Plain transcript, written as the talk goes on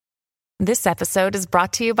This episode is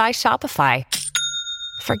brought to you by Shopify.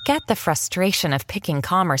 Forget the frustration of picking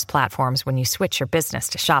commerce platforms when you switch your business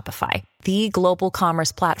to Shopify, the global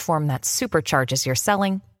commerce platform that supercharges your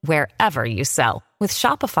selling wherever you sell. With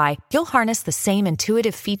Shopify, you'll harness the same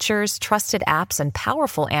intuitive features, trusted apps, and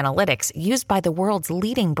powerful analytics used by the world's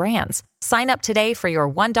leading brands. Sign up today for your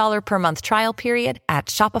 $1 per month trial period at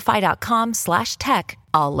shopify.com/tech,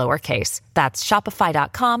 all lowercase. That's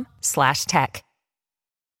shopify.com/tech.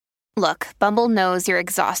 Look, Bumble knows you're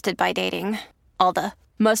exhausted by dating. All the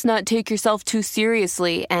must not take yourself too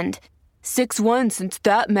seriously and 6'1" since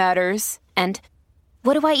that matters. And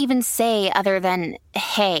what do I even say other than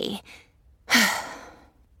hey?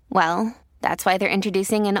 Well, that's why they're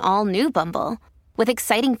introducing an all-new Bumble with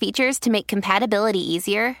exciting features to make compatibility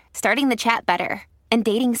easier, starting the chat better, and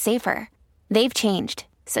dating safer. They've changed,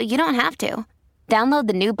 so you don't have to. Download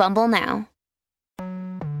the new Bumble now.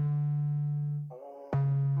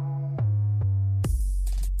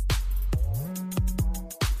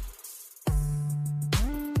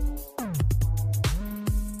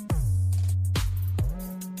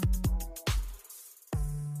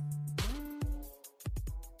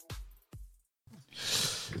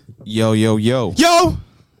 Yo. Yo!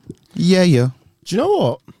 Yeah. Do you know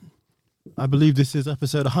what? I believe this is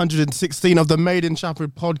episode 116 of the Made in Chapel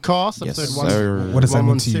podcast. Yes, Episode sir. What does that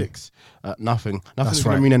mean to you? 116. Nothing. That's Nothing's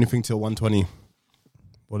going right. to mean anything till 120.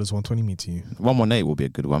 What does 120 mean to you? 118 will be a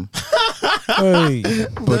good one. Hey.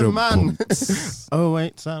 The man.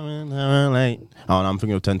 08708. Oh, no, I'm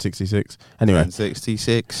thinking of 1066. Anyway,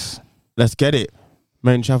 66. let's get it.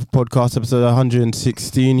 Made in Chapel podcast episode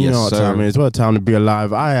 116. You Yes, know what sir. time it is. What a time to be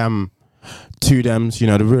alive. I am two Dems. You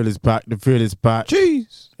know, the real is back. The real is back.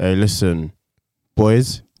 Jeez. Hey, listen,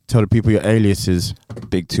 boys, tell the people your aliases.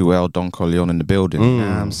 Big 2L Don Corleone in the building. Mm. You know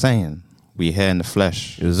what I'm saying? We here in the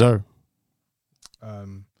flesh. Yes, sir.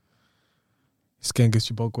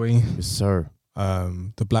 Skengus Chibogwe. Yes, sir.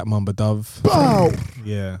 The Black Mamba Dove. Wow.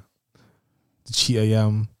 Yeah. The Cheetah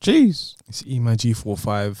Yam. Jeez. It's E-Man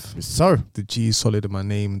G45. Yes, sir. The G is solid in my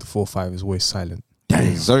name. The 45 is always silent.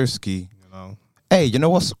 Damn. Zerski. You know? Hey, you know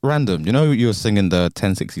what's random? You know you were singing the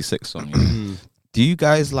 1066 song. Yeah? Do you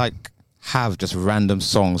guys like have just random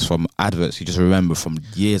songs from adverts you just remember from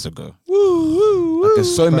years ago? Like,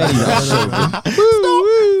 there's so many.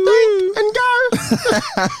 And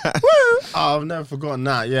go. Woo. Oh, I've never forgotten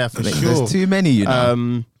that. Yeah, for sure. There's too many, you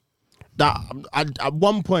know. That at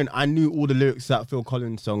one point I knew all the lyrics to that Phil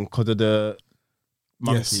Collins song because of the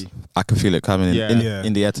monkey. Yes. I can feel it coming in, Yeah.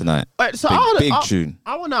 in the air tonight. Right, so Big tune.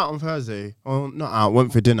 I went out on Thursday, or not out,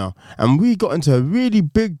 went for dinner, and we got into a really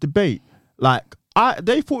big debate. Like,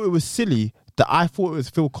 they thought it was silly that I thought it was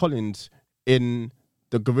Phil Collins in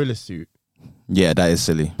the gorilla suit. Yeah, that is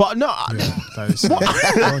silly. But no, Yeah, that is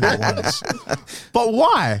on your ones. but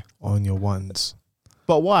why? On your ones.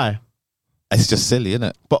 But why? It's just silly, isn't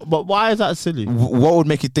it? But why is that silly? What would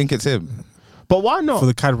make you think it's him? But why not? For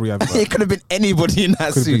the Cadbury advert. It could have been anybody in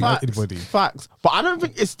that Could have suit. been anybody. Facts. But I don't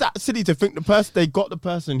think it's that silly to think they got the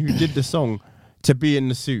person who did the song to be in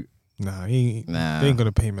the suit. Nah, Nah. they ain't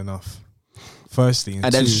gonna pay him enough. Firstly,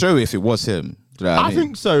 And then two, show if it was him. Do you know what I mean?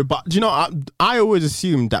 think so, but do you know, I always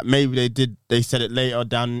assumed that maybe they said it later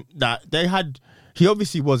down that they had. He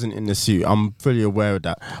obviously wasn't in the suit. I'm fully aware of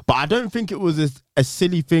that, but I don't think it was a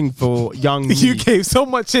silly thing for young me. you gave so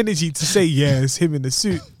much energy to say yeah, it's him in the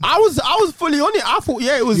suit. I was fully on it. I thought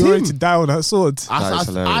it was You're him. ready to die on that sword. That is I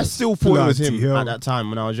hilarious. still thought it was Bloody him hell. at that time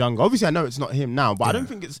when I was younger. Obviously, I know it's not him now, but I don't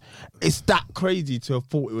think it's that crazy to have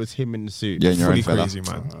thought it was him in the suit. Yeah, and you're Fully right, fella. crazy,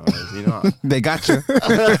 man. You know what? They got you.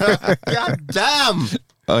 God damn.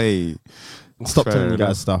 Oi. Stop Fair telling you enough.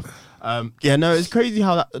 guys stuff. Yeah, no, it's crazy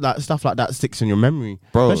how that stuff like that sticks in your memory,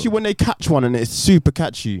 Bro. especially when they catch one and it's super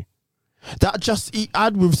catchy. That Just Eat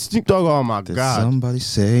ad with Snoop Dogg, oh my Did god! somebody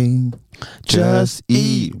say, just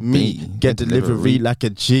eat me? Get delivery like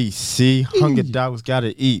a GC. Hunger dogs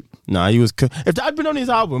gotta eat. Nah, he was. If that had been on his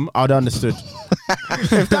album, I'd have understood.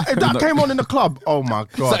 if that came on in the club, oh my Is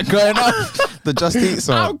god! that going on? The Just Eat I'm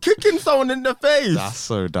song. kicking someone in the face. That's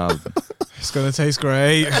so dumb. It's gonna taste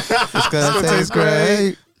great. It's gonna taste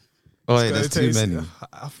great. Oh, It's there's gonna too taste- many.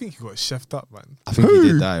 I think he got chefed up, man. I think he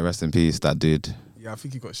did die. Rest in peace, that dude. Yeah, I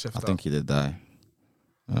think he got chefed I up. think he did die.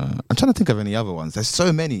 I'm trying to think of any other ones. There's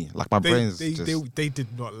so many. Like my brain's they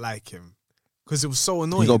did not like him because it was so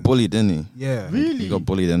annoying. He got bullied, didn't he? Yeah, Really? He got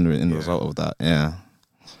bullied in the result of that. Yeah.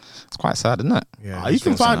 It's quite sad, isn't it? yeah. You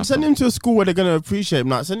can Something send him to a school where they're gonna appreciate him.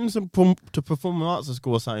 Like send him to performing arts at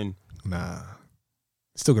school or something. Nah,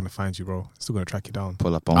 still gonna find you, bro. Still gonna track you down.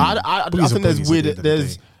 Pull up on. I Bullies are think there's bullies at weird. the end of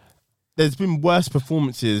the There's been worse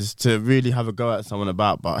performances to really have a go at someone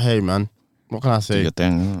about. But hey, man, What can I Do say? your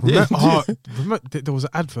thing. Remember there was an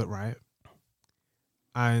advert, right?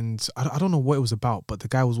 And I don't know what it was about, but the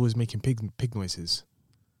guy was always making pig noises.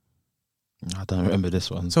 I don't remember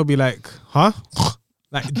this one. So it'd be like, huh?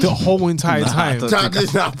 Like the whole entire time. That didn't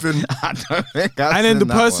happen. I don't think And then the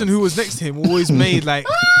person who was next to him always made like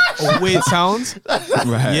a weird sound.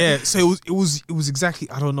 right. Yeah, so it was exactly,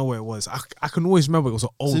 I don't know where it was. I can always remember it was an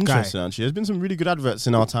It's old guy. interesting, actually. There's been some really good adverts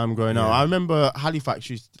in our time growing up. I remember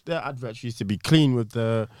Halifax their adverts used to be clean with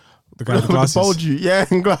the guy with the glasses. bulge,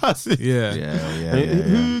 and glasses. Yeah. Yeah.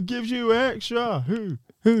 Who gives you extra? Who?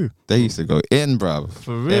 They used to go in, bruv.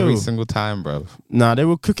 For real? Every single time, bruv. Nah, they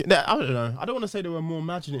were cooking. I don't know. I don't want to say they were more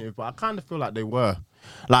imaginative, but I kind of feel like they were.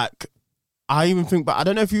 Like, I even think, but I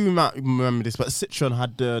don't know if you might remember this, but Citroen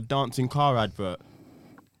had the dancing car advert.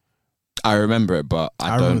 I remember it, but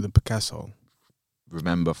I remember don't the Picasso.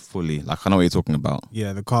 remember fully. Like, I know what you're talking about.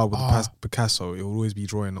 Yeah, the car with the Picasso, it would always be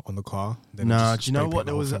drawing on the car. Then Nah, just do you know spray what? paint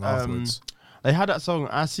There the was whole thing afterwards. they had that song,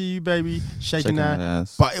 I See You Baby, shaking that.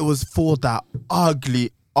 Yes. But it was for that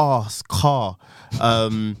ugly ass car.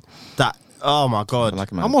 That, oh my God.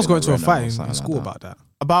 Like, I almost got into a fight in in school about that.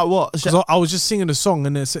 About what? Because I was just singing the song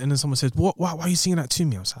and then someone said, "What? Why are you singing that to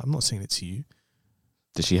me?" I was like, "I'm not singing it to you.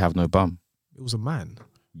 Did she have no bum? It was a man."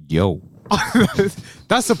 Yo.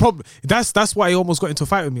 That's the problem. That's why he almost got into a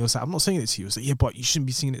fight with me. I was like, "I'm not singing it to you." I was like, "Yeah, but you shouldn't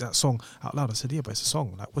be singing that song out loud." I said, "Yeah, but it's a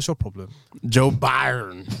song. Like, what's your problem?" Joe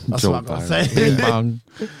Byron. That's Joe what I'm going to Byron. say. Bang.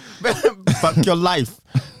 Fuck your life.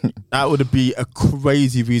 That would be a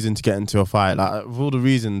crazy reason to get into a fight. Like, of all the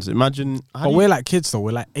reasons, imagine. But we're like kids though.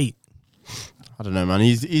 We're like 8. I don't know, man.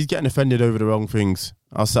 He's getting offended over the wrong things.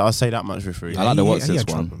 I'll say that much for free. I like the he what's had its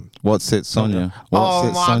trouble. one. What's it, Sonia? What's Oh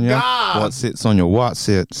it, my Sonia? God. What's it, Sonia? What's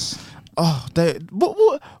it? Oh, what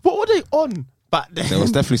were they on back then? They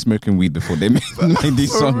was definitely smoking weed before they made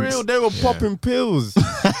these For songs. real, they were popping pills.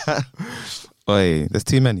 Oi, there's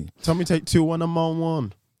too many. Tell me, take 2, 1, I'm on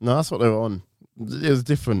 1. No, that's what they were on. It was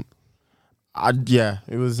different.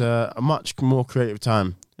 It was a much more creative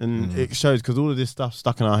time, and it shows because all of this stuff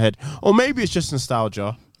stuck in our head. Or maybe it's just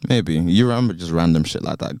nostalgia. Maybe. You remember just random shit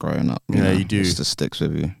like that growing up. Yeah, you do. It just sticks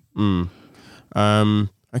with you.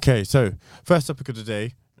 Okay, so first topic of the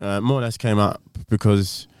day, more or less came up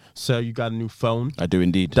because, sir, you got a new phone, I do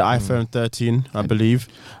indeed. the iPhone 13, I believe,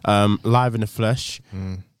 live in the flesh.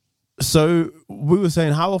 So we were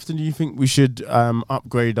saying, how often do you think we should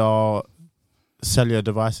upgrade our cellular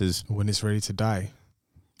devices? When it's ready to die.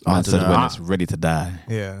 I I said dunno. when it's ready to die.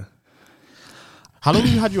 Yeah. How long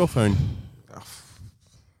have you had your phone?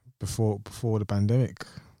 Before the pandemic.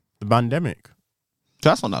 The pandemic.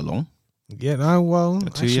 That's not that long. Yeah, no, well, 2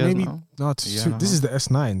 actually years maybe now? no. year and a This is the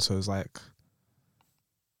S9, so it's like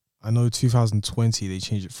I know 2020 they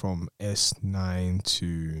changed it from S9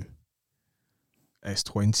 to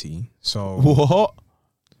S20. So What?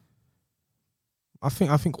 I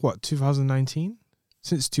think what 2019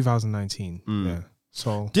 since 2019. Yeah.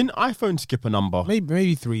 So Didn't iPhone skip a number?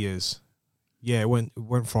 maybe 3 years. Yeah, it went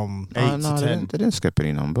from 8 to 10. They didn't skip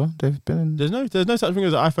any number. They've been. There's no such thing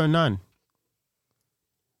as an iPhone 9.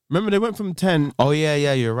 Remember, they went from 10. Oh yeah,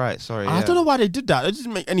 you're right. Sorry. I don't know why they did that. It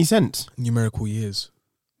doesn't make any sense. numerical years,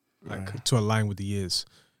 like to align with the years.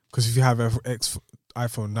 Because if you have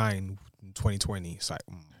iPhone 9 in 2020, it's like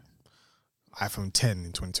iPhone 10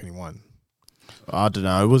 in 2021. I don't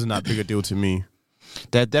know. It wasn't that big a deal to me.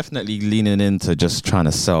 They're definitely leaning into just trying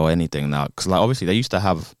to sell anything now. Because like obviously they used to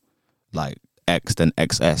have like X then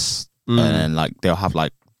XS, and then like they'll have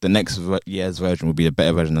like the next year's version will be a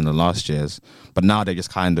better version than the last year's. But now they just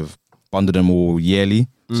kind of bundle them all yearly.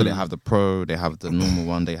 So they have the Pro, they have the normal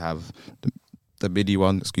one, they have the MIDI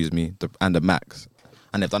one, and the Max.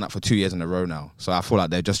 And they've done that for 2 years in a row now. So I feel like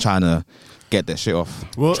they're just trying to get their shit off.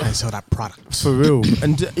 Well, Trying to sell that product. for real.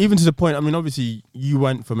 And even to the point, I mean, obviously, you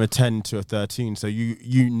went from a 10 to a 13, so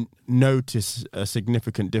you notice a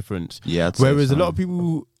significant difference. Yeah. I'd say Whereas so. a lot of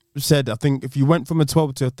people said, I think if you went from a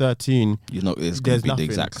 12 to a 13, You know, it's going there's to be nothing. the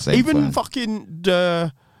exact same. Even phone. fucking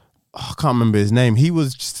I can't remember his name. He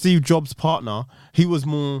was Steve Jobs' partner. He was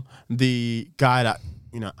more the guy that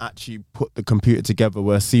actually put the computer together,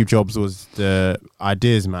 where Steve Jobs was the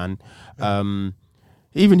ideas man.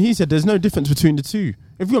 Even he said there's no difference between the two.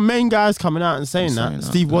 If your main guy's coming out and saying that,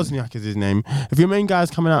 Steve Wozniak is his name. If your main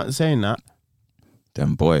guy's coming out and saying that,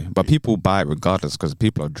 then boy. But people buy it regardless because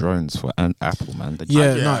people are drones for Apple, man. They-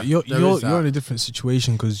 Yeah, yeah, no, you're there is that. you're in a different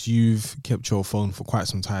situation because you've kept your phone for quite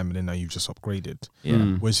some time and then now you've just upgraded. Yeah.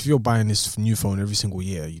 Whereas if you're buying this new phone every single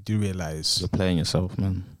year, you do realize, You're playing yourself,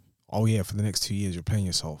 man. oh yeah, for the next 2 years you're playing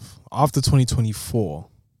yourself. After 2024,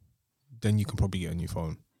 then you can probably get a new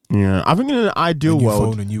phone. Yeah, I think in an ideal A new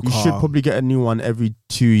world, phone, a new you should car. probably get a new one every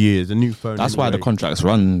 2 years. A new phone. That's why the anyway. contracts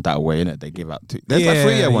run that way, innit? They give out there's like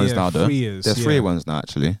 3 year ones now, though. 3 years. There's 3 year ones now,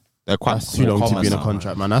 actually. They're quite That's too long to common be in a now.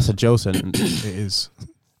 contract, man. That's a jail sentence. It is.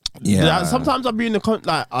 Yeah. Sometimes I'll be in the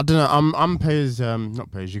like I don't know. I'm pay as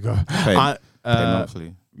not pay as you go. Pay I,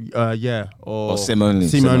 monthly. Yeah, or SIM only.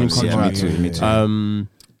 SIM only Yeah, me contract. too. Me too.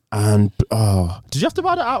 And did you have to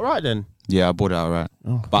buy that outright then? Yeah, I bought it outright.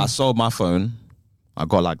 Oh, But I sold my phone. I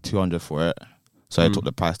got like 200 for it. So it took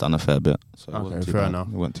the price down a fair bit. So it Okay, wasn't too fair bad. enough.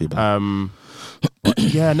 It wasn't too bad.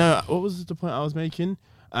 Yeah, no. What was the point I was making?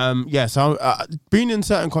 Yeah, so being in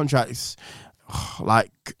certain contracts,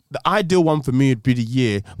 like the ideal one for me would be the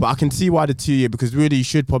year, but I can see why the 2 year, because really you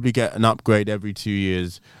should probably get an upgrade every 2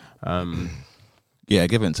 years. Yeah,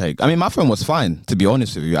 give and take. I mean, my phone was fine, to be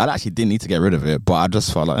honest with you. I actually didn't need to get rid of it, but I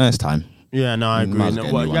just felt like, it's time. Yeah, no, I You agree. might as No, well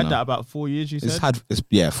get a what, new you one had now. that about 4 years, you said?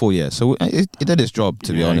 It's 4 years. So it did its job,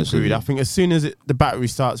 to be honest with agreed. you. I think as soon as the battery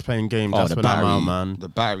starts playing games, that's the when I'm battery, out, man. the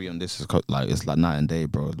battery on this is it's like night and day,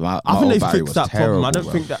 bro. My I think old they battery fixed was that problem. I terrible, don't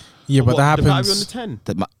bro. think that. Yeah, but that The battery on happens.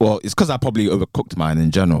 the 10. Well, it's because I probably overcooked mine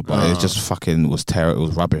in general, but it just fucking was terrible. It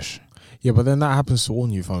was rubbish. Yeah, but then that happens to all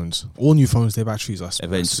new phones. All new phones, their batteries are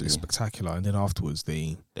Eventually. spectacular, and then afterwards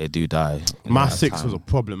they. They do die. in My that 6 time. was a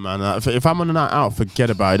problem, man. If I'm on a night out,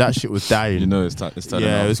 forget about it. That shit was dying. You know, it's turning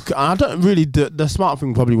Yeah, off. I don't really. The smart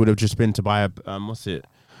thing probably would have just been to buy a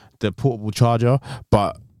the portable charger.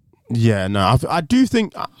 But yeah, no, I do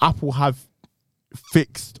think Apple have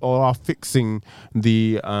fixed or are fixing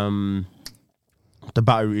the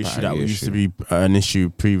battery issue that used to be an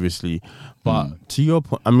issue previously. But to your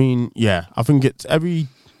point, I mean, yeah, I think it's every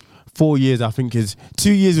 4 years. I think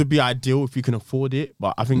 2 years would be ideal if you can afford it.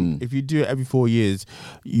 But I think if you do it every 4 years,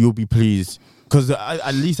 you'll be pleased. Because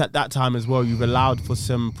at least at that time as well, you've allowed for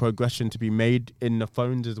some progression to be made in the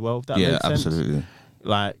phones as well. If that makes sense. Absolutely.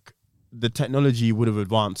 Like the technology would have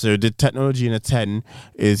advanced. So the technology in a 10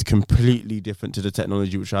 is completely different to the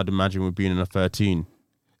technology which I'd imagine would be in a 13.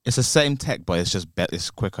 It's the same tech, but it's just better. It's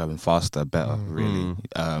quicker and faster, better, really.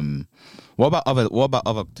 What about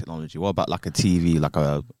other technology? What about like a TV, like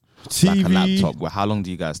a laptop? Well, how long do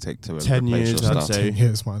you guys take to 10 replace years, your I'd stuff? say. 10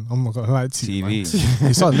 years, man. I'm not gonna lie to you. TV. Man.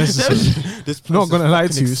 It's unnecessary. This Not gonna lie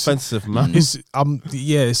to you. It's expensive, man. It's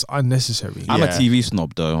it's unnecessary. I'm a Yeah. TV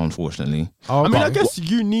snob, though. Unfortunately, Oh, I mean, I but- guess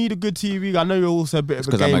you need a good TV. I know you're also a bit of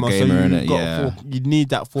a 'cause I'm a gamer, gamer, so innit? you've got Yeah. you need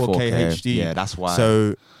that 4K 4K. HD. Yeah, that's why.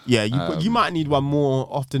 So yeah, you might need one more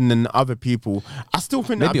often than other people. I still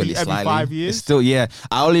think that'd maybe be only every slightly. 5 years. It's still, yeah.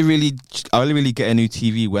 I only really get a new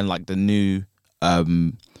TV when like the new,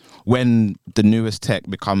 when the newest tech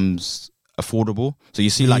becomes affordable. So you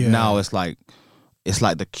see, like Yeah. now it's like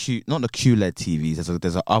the not the QLED TVs.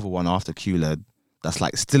 There's a other one after QLED that's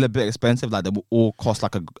like still a bit expensive. Like they will all cost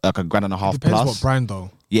like a grand and a half depends plus. what brand though,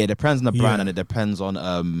 Yeah, it depends on the brand Yeah. and it depends on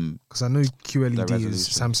because I know QLED is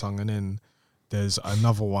resolution. Samsung, and then there's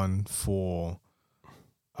another one for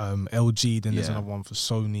LG. Then there's Yeah. another one for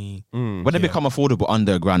Sony. when they Yeah. become affordable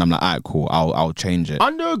under a grand. I'm like, alright, cool. I'll change it.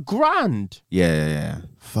 Under a grand. Yeah.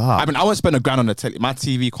 Fuck. I mean, I won't spend a grand on the telly. My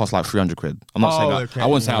TV costs like 300 quid. I'm not Oh, saying okay, I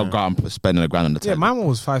won't say yeah. I'll go and spending a grand on the Yeah, telly. my one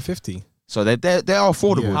was 550. So they are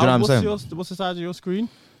affordable. Yeah. Do you know what I'm saying? What's the size of your screen?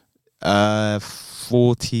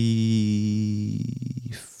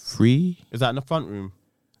 43. Is that in the front room?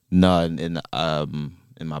 No, in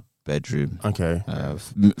my bedroom. Okay.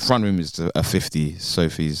 Front room is a 50.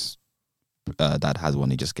 Sophie's dad has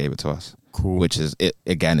one. He just gave it to us. Cool. Which is it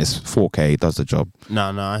again. It's 4K. It does the job.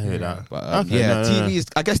 No, I hear that. But Okay, yeah, no. TVs.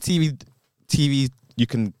 I guess TV. You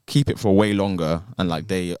can keep it for way longer, and like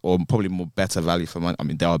or probably more better value for money. I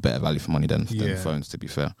mean, they are better value for money than phones, to be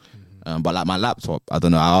fair. But like my laptop, I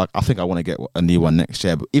don't know. I think I want to get a new one next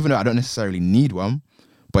year. But even though I don't necessarily need one,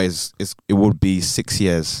 but it would be 6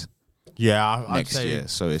 years Yeah, I'd next say year.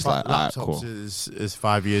 So it's like, alright, laptops cool. is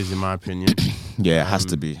 5 years in my opinion. Yeah, it has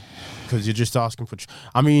to be. Because you're just asking for.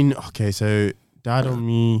 I mean, okay, so died on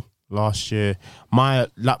me last year. My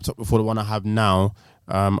laptop before the one I have now,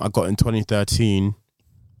 I got in 2013,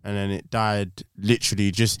 and then it died literally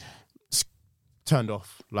just turned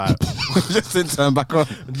off. Like, Just didn't turn back on.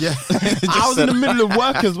 yeah, I was in the middle of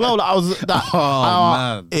work as well. Like, I was that.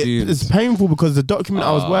 Man, dude. It's painful because the document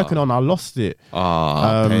I was working on, I lost it.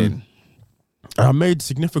 Pain. And I made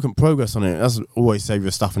significant progress on it. That's always save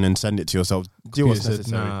your stuff and then send it to yourself. Do what's Computer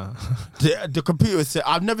said, necessary. nah. The computer said,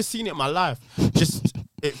 I've never seen it in my life. Just,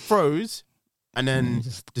 it froze and then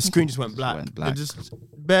the screen just went black. It just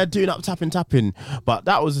bare doing up, tapping. But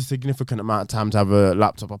that was a significant amount of time to have a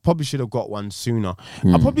laptop. I probably should have got one sooner.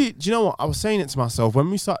 I probably, do you know what? I was saying it to myself, when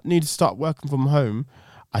we need to start working from home,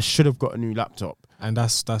 I should have got a new laptop. And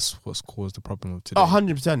that's what's caused the problem of today.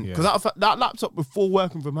 100%. Yeah. Because that laptop before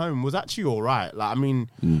working from home was actually all right. Like, I mean,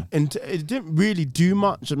 and it didn't really do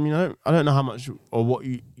much. I mean, I don't know how much or what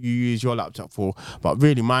you use your laptop for, but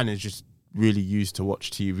really mine is just really used to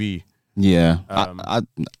watch TV. Yeah, I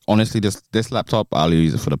honestly, this laptop, I'll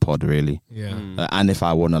use it for the pod, really. Yeah. And if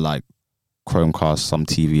I want to like Chromecast some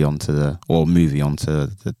TV or movie onto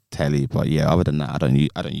the telly, but yeah, other than that, I don't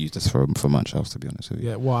use this for much else, to be honest with you.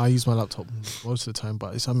 Yeah, well, I use my laptop most of the time,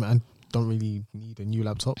 but I don't really need a new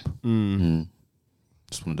laptop. Just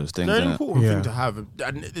one of those things. It's an innit? important thing to have. And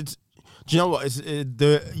do you know what?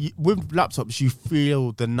 With laptops, you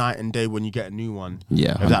feel the night and day when you get a new one.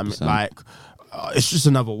 Yeah, If that 100%. like. It's just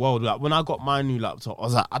another world. Like when I got my new laptop, I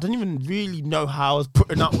was like, I don't even really know how I was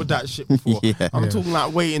putting up with that shit before. I'm talking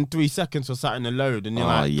like waiting 3 seconds for something to load, and you're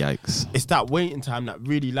like, yikes! It's that waiting time that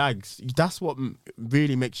really lags. That's what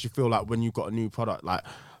really makes you feel like when you've got a new product. Like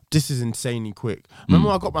this is insanely quick. Remember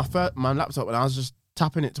when I got my laptop and I was just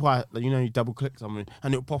tapping it twice, like, you double click something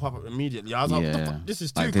and it'll pop up immediately. I was like, what the fuck? This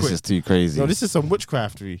is too quick. This is too crazy. No, this is some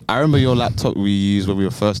witchcraftery. I remember your laptop we used when we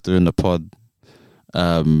were first doing the pod.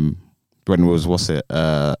 When it was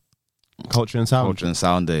Culture and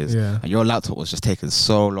Sound days. Yeah. And your laptop was just taking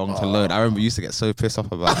so long to load. I remember you used to get so pissed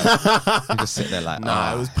off about it. You just sit there like,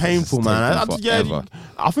 it was painful, man.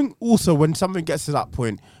 I think also when something gets to that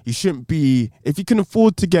point, you shouldn't be, if you can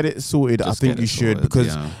afford to get it sorted, I think you should,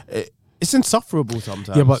 because it's insufferable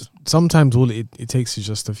sometimes. Yeah, but sometimes all it takes is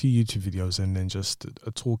just a few YouTube videos and then just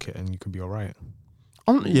a toolkit and you can be all right.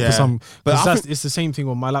 Yeah. But it's the same thing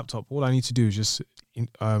on my laptop. All I need to do is just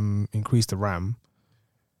increase the RAM,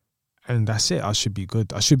 and that's it. I should be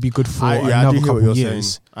good. I should be good for another couple of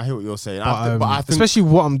years. I hear what you're saying. But I think, especially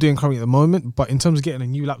what I'm doing currently at the moment. But in terms of getting a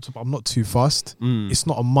new laptop, I'm not too fast. It's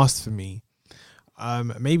not a must for me.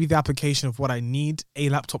 Maybe the application of what I need a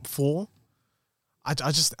laptop for. I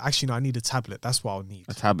just actually I need a tablet. That's what I'll need.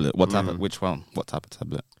 A tablet? What tablet? Which one? What type of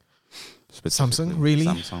tablet? Samsung, really?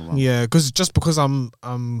 Samsung one. Yeah, because I'm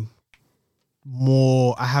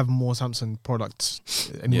more. I have more Samsung products,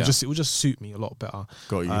 and it will just suit me a lot better.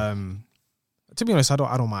 Got you. To be honest, I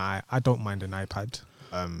don't mind an iPad.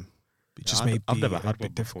 It just may be a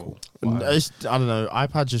bit difficult. I don't know.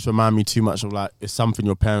 iPad just remind me too much of like it's something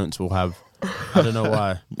your parents will have. I don't know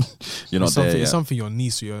why. You're not there yet. It's something your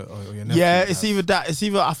niece or your nephew. Yeah, it's either that. It's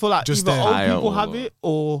either I feel like Just either old there. people have it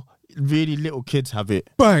or really little kids have it.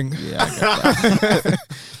 Bang! Yeah, I get that.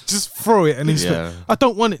 Just throw it and expect. Yeah. I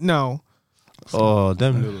don't want it now. Oh,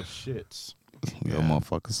 them little shits. Little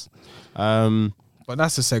motherfuckers. But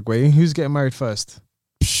that's a segue. Who's getting married first?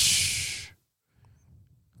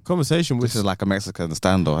 Conversation with This is like a Mexican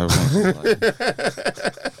standoff. Everyone's like,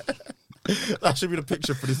 that should be the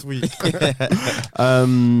picture for this week. that's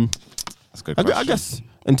a good question. I guess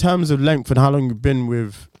in terms of length and how long you've been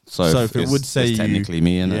with Soph, it would say it's technically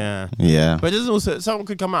me, innit? Yeah. Yeah. But it doesn't also someone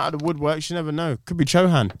could come out of the woodwork. You never know. Could be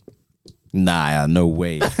Chohan. Nah, no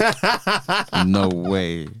way. No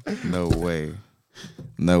way. No way.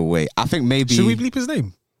 No way. I think maybe. Should we bleep his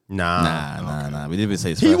name? Nah. We didn't even say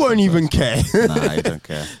his He first won't name even first. care. Nah, he don't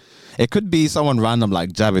care. It could be someone random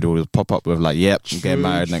like Javid who will pop up with like, yep, I'm getting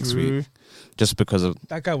married next week. Just because of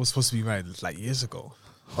That guy was supposed to be married like years ago.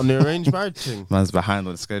 On the arranged marriage thing. man's behind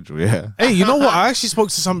on the schedule, yeah. Hey, you know what? I actually spoke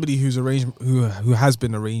to somebody who has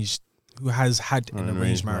been arranged, who has had an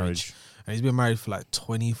arranged marriage. And he's been married for like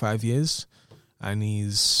 25 years. And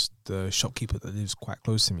he's the shopkeeper that lives quite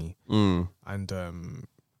close to me. And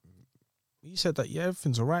he said that, yeah,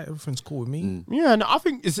 everything's all right. Everything's cool with me. Yeah, no, I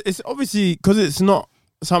think it's obviously because it's not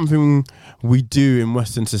something we do in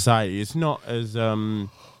Western society. It's not as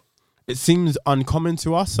it seems uncommon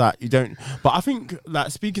to us that you don't. But I think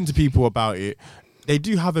like speaking to people about it, they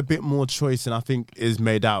do have a bit more choice than I think is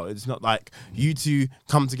made out. It's not like you two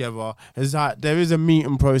come together. It's like there is a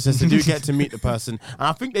meeting process. They do get to meet the person, and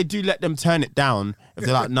I think they do let them turn it down if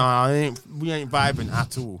they're like, "Nah, we ain't vibing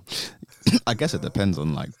at all." I guess it depends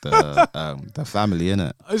on like the family,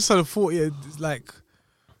 innit? I just had a thought, yeah, it's like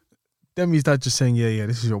Demi's dad just saying, yeah,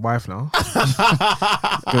 this is your wife now.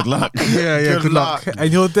 Good luck. Yeah, good luck.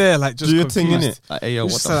 And you're there, like, just do your thing, innit? Like, hey, yo,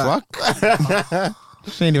 what Just the fuck?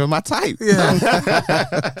 She ain't even my type. Yeah.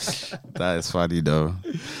 That is funny though.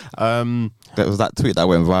 There was that tweet that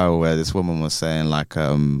went viral where this woman was saying like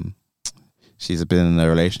she's been in a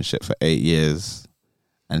relationship for 8 years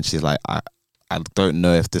and she's like, I don't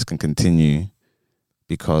know if this can continue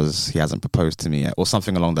because he hasn't proposed to me yet, or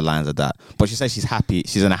something along the lines of that. But she says she's happy,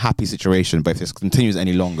 she's in a happy situation, but if this continues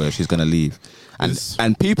any longer, she's gonna leave.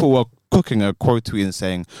 And people were cooking a quote tweet and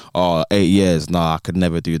saying, 8 years, nah, I could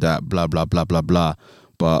never do that, blah blah blah blah blah.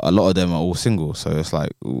 but a lot of them are all single. So it's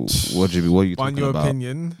like, what are you On talking your about?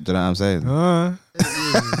 opinion. Do you know what I'm saying?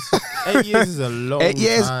 8 years is a long 8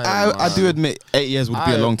 years. time. I do admit 8 years would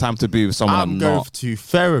be a long time to be with someone I'm I'm going not. to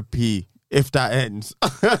therapy if that ends.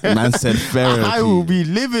 Man said therapy. I will be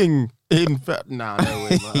living in no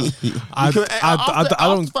way, man. After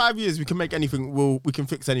 5 years, we can make anything. We can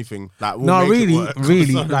fix anything. Like we'll make it work.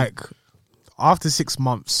 really, So- like after 6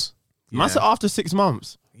 months. Man said after 6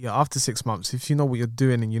 months. Yeah, after 6 months, if you know what you're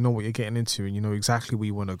doing and you know what you're getting into and you know exactly where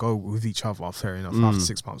you want to go with each other, fair enough. After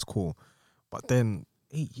 6 months, cool. But then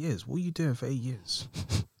 8 years, what are you doing for 8 years?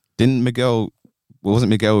 Didn't Miguel? Wasn't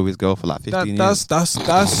Miguel with his girl for like 15 years? That's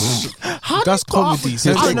comedy.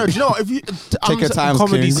 I don't know. Do you know what? If you Check your times,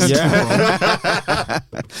 Comedy King. Central. Yeah.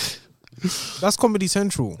 Bro. That's Comedy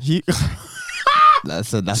Central. That's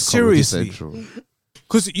Seriously. Comedy Central.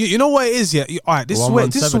 Because you know what it is, yeah. All right, this is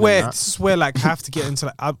 117 where and that. this is where like I have to get into.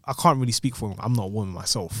 Like, I can't really speak for him. I'm not a woman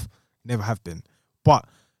myself. Never have been. But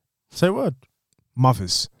Say what?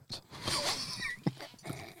 mothers.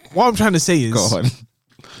 What I'm trying to say is, Go on.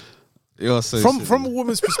 You're so from silly. a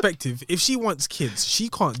woman's perspective, if she wants kids, she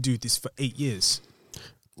can't do this for 8 years.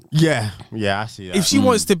 Yeah, I see that. If she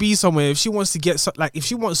wants to be somewhere, if she wants to get if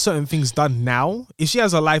she wants certain things done now, if she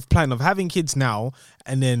has a life plan of having kids now,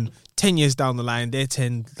 and then 10 years down the line, they're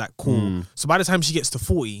 10, like cool. So by the time she gets to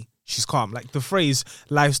 40, she's calm. Like the phrase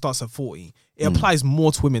 "life starts at 40," it applies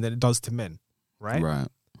more to women than it does to men, right? Right.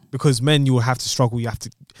 Because men, you will have to struggle. You have to,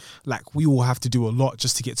 like, we will have to do a lot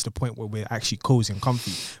just to get to the point where we're actually cozy and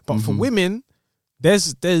comfy. But for women,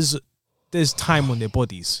 there's time on their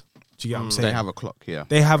bodies. Do you get what I'm saying? They have a clock, yeah.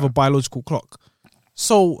 They have a biological clock.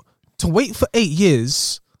 So to wait for 8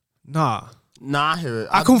 years, nah. Nah, I hear it.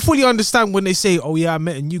 I can fully understand when they say, "Oh yeah, I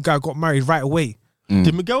met a new guy, got married right away."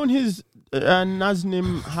 Did Miguel and his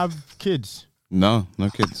Naznim have kids? No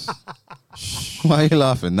kids. Why are you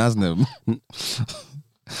laughing, Naznim?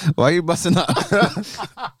 Why are you busting up?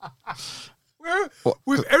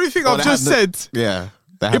 With everything Oh, I've they just had said, Yeah.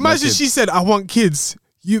 They have no imagine kids. she said, "I want kids."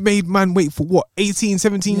 You made man wait for what, 18,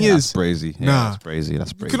 17 years? That's crazy. Yeah, Nah. that's crazy.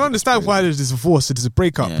 That's You crazy. can understand why there's this divorce, there's a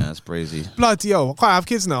breakup. Yeah, that's crazy. Bloody hell, I can't have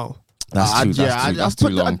kids now. That's too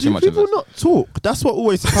long. Too Do much of people it. not talk? That's what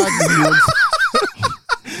always surprises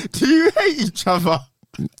me. Do you hate each other?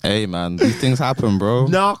 Hey man, these things happen, bro.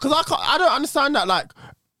 No, because I don't understand that. Like,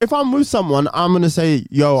 if I'm with someone, I'm gonna say,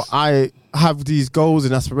 "Yo, I have these goals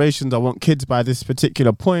and aspirations. I want kids by this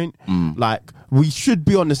particular point." Like, we should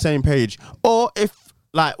be on the same page. Or if,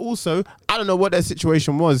 like, also, I don't know what their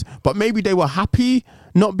situation was, but maybe they were happy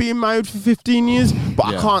not being married for 15 years. But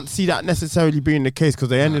I Yeah. can't see that necessarily being the case because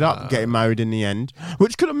they ended up getting married in the end,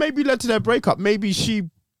 which could have maybe led to their breakup. Maybe she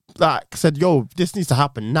like said, "Yo, this needs to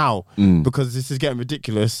happen now because this is getting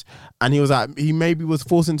ridiculous," and he was like, he maybe was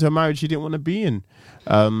forced into a marriage he didn't want to be in.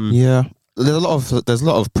 Yeah, there's a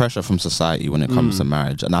lot of pressure from society when it comes to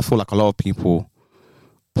marriage, and I feel like a lot of people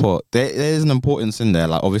there is an importance in there.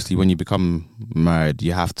 Like, obviously, when you become married,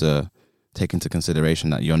 you have to take into consideration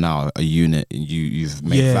that you're now a unit. You've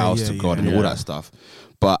made vows to God and all that stuff.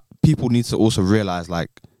 But people need to also realize, like,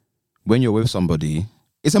 when you're with somebody,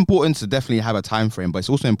 it's important to definitely have a time frame, but it's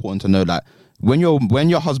also important to know that when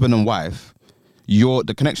you're husband and wife,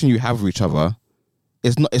 the connection you have with each other,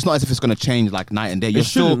 it's not as if it's going to change like night and day. You're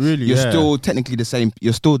still technically the same.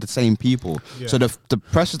 You're still the same people. Yeah. So the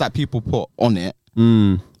pressures that people put on it,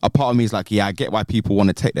 a part of me is like, yeah, I get why people want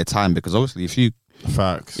to take their time, because obviously if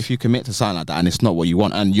you commit to something like that and it's not what you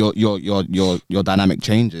want, and your dynamic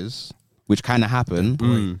changes, which kind of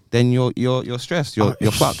happen, then you're stressed. You're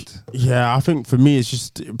fucked. Yeah, I think for me, it's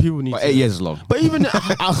just people need. But 8 years is long. But even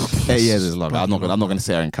 8 years is long. I'm not gonna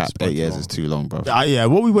sit here and cap. 8 years is too long, bro. yeah,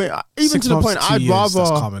 what we wait. Even 6 to the months, point, 2 I'd years, that's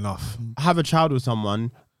rather calm enough. have a child with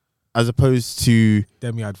someone as opposed to.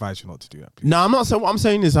 Then we advise you not to do that. Please. No, I'm not saying. What I'm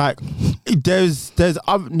saying is like, there's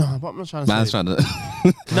other. No, what I'm not trying to Man's say. trying to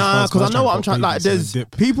Nah, because I know what I'm trying. Like, babies in a there's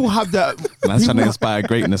dip. people have that. man's trying to people- inspire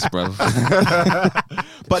greatness, bro.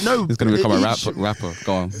 But no, He's gonna become a each rapper.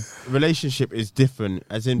 Go on. relationship is different.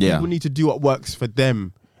 As in, Yeah. people need to do what works for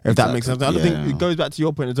them. If that makes sense. I don't Exactly, think yeah. it goes back to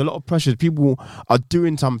your point. There's a lot of pressures. People are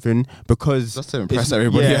doing something because Just to impress it's-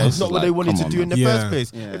 everybody yeah, else. It's not what Like, they wanted come to on, do in man. the Yeah. first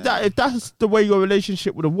place. Yeah. If that's the way your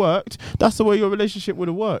relationship would have worked, that's the way your relationship would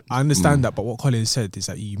have worked. I understand that, but what Colin said is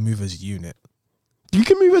that you move as a unit. You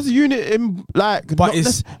can move as a unit in like But not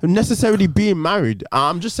it's- necessarily being married.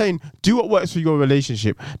 I'm just saying, do what works for your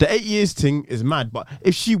relationship. The 8 years thing is mad, but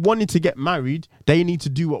if she wanted to get married, they need to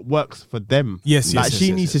do what works for them. Yes, like yes, she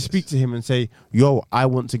yes, needs yes, to speak to him and say, "Yo, I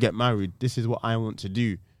want to get married. This is what I want to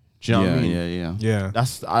do." Do you know what I mean? Yeah.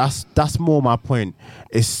 That's more my point.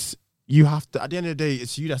 It's you have to, at the end of the day,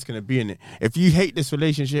 it's you that's going to be in it. If you hate this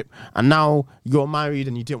relationship and now you're married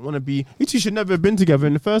and you didn't want to be, you two should never have been together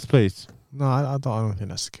in the first place. No, I don't think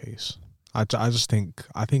that's the case. I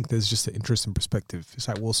think there's just an interesting perspective. It's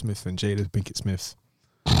like Will Smith and Jada Pinkett Smith.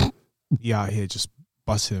 Yeah, out here just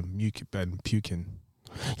busting and puking.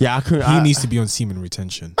 Yeah, He needs to be on semen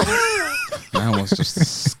retention. Man wants just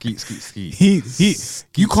skeet.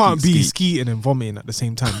 You can't be skeet. skeeting and vomiting at the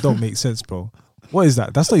same time. Don't make sense, bro. What is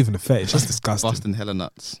that? That's not even a fetish. That's disgusting. Busting hella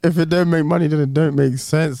nuts. If it don't make money, then it don't make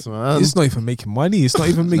sense, man. It's not even making money. It's not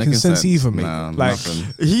even making sense either, mate. Nah, like,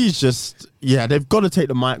 nothing. He's just, they've got to take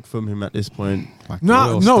the mic from him at this point.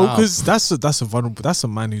 no, Real style. because that's a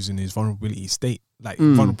man who's in his vulnerability state,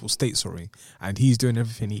 vulnerable state, sorry, and he's doing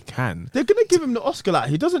everything he can. They're going to give him the Oscar. Like,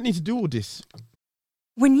 he doesn't need to do all this.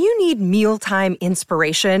 When you need mealtime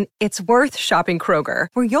inspiration, it's worth shopping Kroger,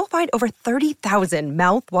 where you'll find over 30,000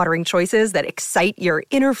 mouth-watering choices that excite your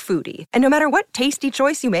inner foodie. And no matter what tasty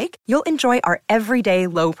choice you make, you'll enjoy our everyday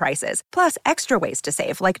low prices, plus extra ways to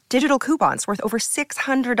save, like digital coupons worth over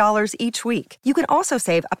 $600 each week. You can also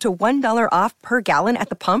save up to $1 off per gallon at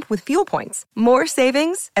the pump with fuel points. More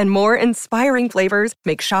savings and more inspiring flavors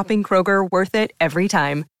make shopping Kroger worth it every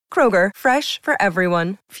time. Kroger, fresh for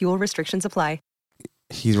everyone. Fuel restrictions apply.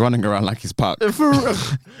 He's running around like he's Pac. His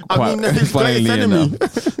greatest enemy.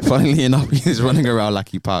 Funnily enough, he's running around like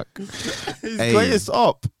he Pac. His greatest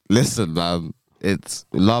op. Listen, man. It's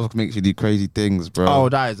love makes you do crazy things, bro. Oh,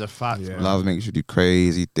 that is a fact. Yeah. Love makes you do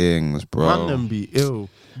crazy things, bro. Man, them be ill.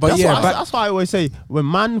 But That's why I always say, when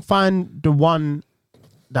man find the one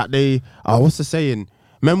that they, what's the saying?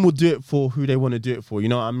 Men will do it for who they want to do it for. You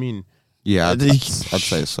know what I mean? Yeah, I'd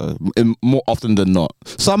say so. More often than not.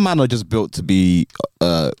 Some men are just built to be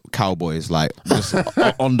cowboys, like just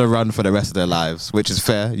on the run for the rest of their lives, which is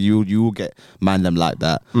fair. You will get man them like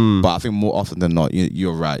that. But I think more often than not,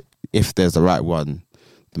 you're right. If there's the right one,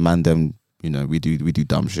 the man them, we do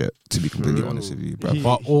dumb shit. To be completely honest with you, bro.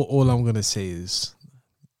 But all I'm gonna say is,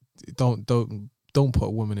 don't put a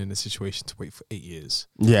woman in a situation to wait for 8 years.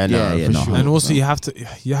 Yeah, no. sure. And also, you have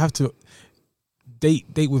to date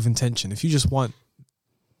with intention. If you just want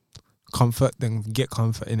comfort, then get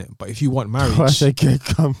comfort in it. But if you want marriage,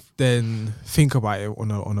 then think about it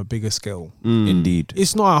on a bigger scale. Indeed.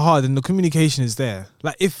 It's not hard, and the communication is there.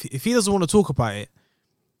 Like if he doesn't want to talk about it,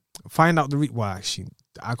 find out actually,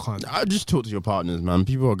 I can't. I just talk to your partners, man.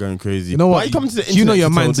 People are going crazy. You know what? Why you come to the You know internet your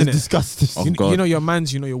to man's tell- innit? discuss this. Oh, You God. know your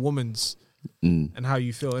man's, you know your woman's, and how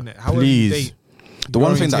you feel in it. However Please. you date, The your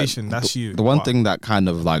one thing orientation, that's you. The one But thing that kind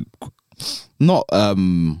of like, not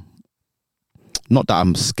that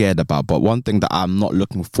I'm scared about, but one thing that I'm not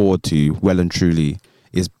looking forward to, well and truly,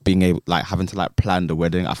 is being able, like, having to like plan the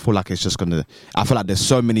wedding. I feel like it's just gonna. I feel like there's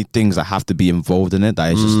so many things that have to be involved in it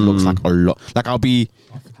that it just looks like a lot. Like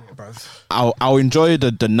I'll enjoy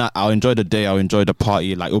the night. I'll enjoy the day. I'll enjoy the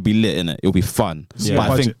party. Like, it'll be lit in it. It'll be fun. Yeah. But I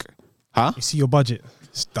Budget. think, huh? You see your budget,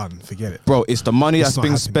 it's done. Forget it. Bro, it's the money It's that's not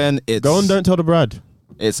being happening. spent. It's Go on, don't tell the bride.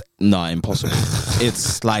 It's impossible.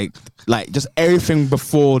 It's like just everything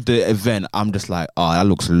before the event. I'm just like, that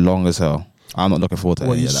looks long as hell. I'm not looking forward to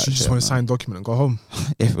Well, any you of that just shit, want man. to sign a document and go home.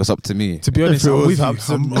 If it was up to me, To be honest, If it I'm was with you. up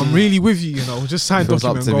to me. I'm really with you. Just sign if it was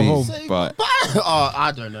up document to and go me, home. but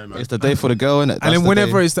I don't know, man. it's the day for the girl, innit? And then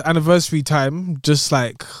whenever it's the anniversary time, just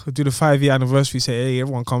like do the 5-year anniversary. Say, hey,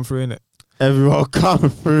 everyone come through, innit? Everyone come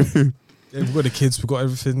through. Yeah, we've got the kids. We've got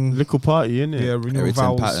everything. Little party, innit? Yeah, renewal everything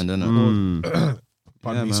vows. patterned, innit?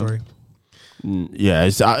 Pardon Yeah, me, man. sorry. Yeah,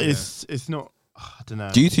 it's not. I don't know.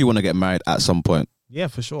 Do you two want to get married at some point? Yeah,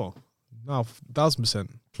 for sure. No, 1,000%.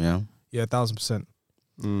 Yeah. Yeah, 1,000%.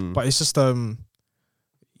 But it's just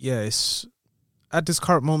it's at this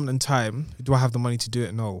current moment in time. Do I have the money to do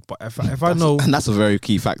it? No. But if I know, And that's a very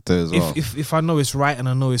key factor as well. if I know it's right and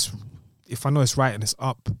if I know it's right and it's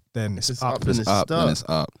up, then it's up. and it's Up, stuck. then it's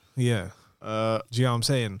up. Yeah. Do you know what I'm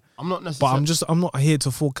saying? I'm not But necessarily. I'm not here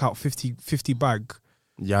to fork out 50 bag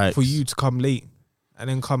Yikes. for you to come late and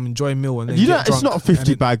then come enjoy a meal and then You know, get it's drunk not 50 and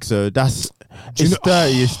then- bags, though. That's Do you it's know-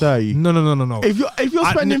 30. It's 30. No. If you're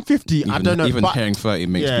spending 50, I don't know. Even but- hearing 30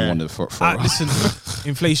 makes me Yeah. wonder for a listen,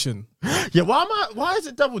 inflation. Yeah, why is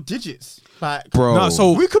it double digits? Like, bro. No,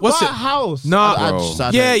 so we could buy what's a it? house. No, I bro. just- I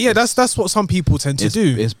Yeah, don't- yeah. That's what some people tend to it's,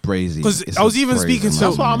 do. It's brazy. Because It's I was even brazy, speaking man. to-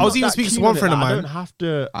 That's why I'm I was not even that speaking to keen one on it. friend of I mine. don't have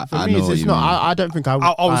to. For I me, know it's what you not. mean. I don't think I would. I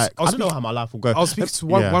was I don't know speaking- how my life will go. I was speaking to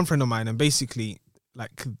Yeah. one friend of mine, and basically,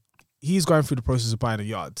 like, he's going through the process of buying a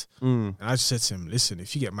yard. Mm. And I just said to him, listen,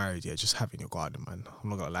 if you get married, just have it in your garden, man. I'm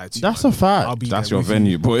not gonna lie to you. That's man. a fact. I'll be That's there your with you.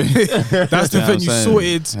 venue, boy. That's the You know what I'm venue saying?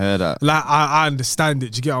 sorted. Hear that. Like, I understand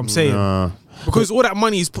it. Do you get what I'm saying? Nah. Because all that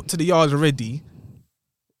money is put to the yard already.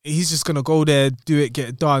 he's just gonna go there, do it, get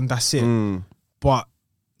it done. That's it. But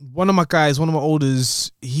one of my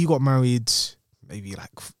olders, he got married maybe like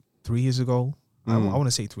 3 years ago. I want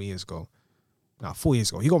to say 3 years ago. No, 4 years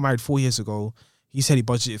ago. He got married 4 years ago. He said he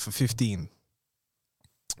budgeted for 15.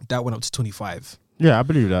 That went up to 25. Yeah, I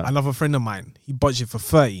believe that. Another friend of mine, he budgeted for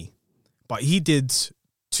 30, but he did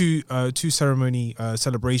two ceremony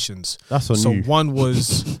celebrations. That's on you. So one was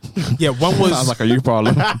Sounds like a you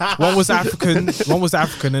problem. one was African,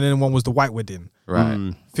 and then one was the white wedding.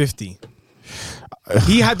 Right. 50.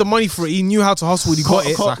 He had the money for it. He knew how to hustle. He got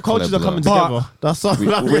it. Cultures are coming But- together. That's all.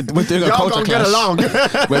 We're doing a Y'all culture gonna get along.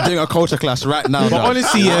 clash. We're doing a culture clash right now. But dog.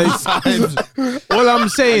 honestly, all I'm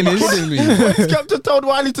saying is, Captain told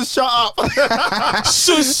Wiley to shut up.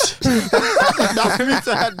 shush. That's me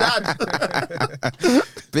to her dad.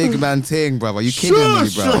 big man thing, brother. You kidding me,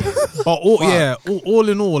 bro? But all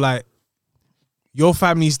in all, like, your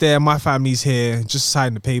family's there, my family's here. Just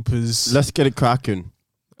sign the papers. Let's get it cracking.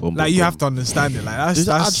 Boom, Like, boom, you boom. have to understand it. Like, I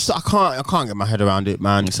can't get my head around it,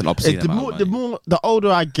 man. It's an obscene amount of money. The older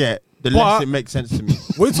I get, the But- less it makes sense to me.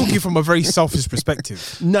 we're talking from a very selfish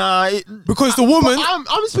perspective. Nah, Because the woman,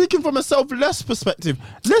 I'm speaking from a selfless perspective.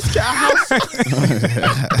 Let's get a house.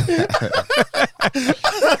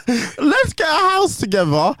 Let's get a house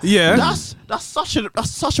together. Yeah. That's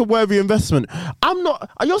such a worthy investment. I'm not.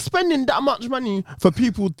 You're spending that much money for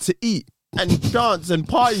people to eat and dance and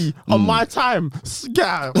party on my time.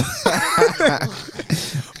 Yeah.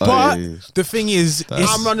 but Oi. the thing is,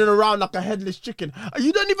 I'm running around like a headless chicken.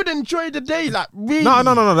 You don't even enjoy the day, like really.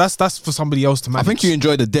 no. That's for somebody else to I manage. think you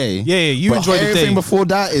enjoy the day. Yeah, you but enjoy the everything day. before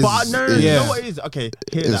that is. But no, is you Yeah. know what it is? Okay,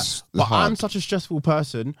 hear It's that. But hard. I'm such a stressful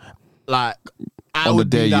person. Like, I On the would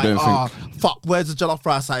be day you like, don't fuck, where's the jollof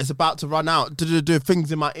rice? Like, it's about to run out. Do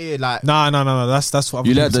things in my ear, like. No. That's what other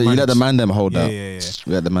You people let to the manage. man them hold Yeah, that. yeah.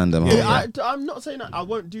 You let the man them hold Yeah, that. I'm not saying that I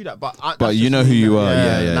won't do that, but But you know who you are.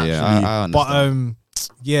 Yeah. naturally. I understand.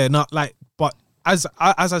 But not like. But as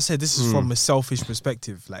I said, this is from a selfish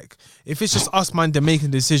perspective. Like, if it's just us, man, they're making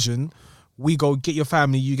a decision. We go get your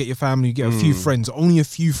family, you get your family, you get a few friends, only a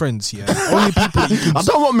few friends here, only people that you can. I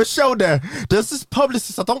don't want Michelle there. There's this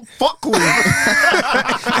publicist I don't fuck with.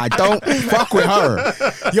 I don't fuck with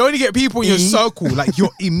her. You only get people in your circle, like your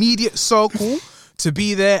immediate circle, to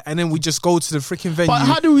be there, and then we just go to the freaking venue. But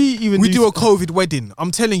how do we even? We do a COVID wedding. I'm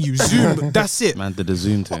telling you, Zoom. That's it. Man did the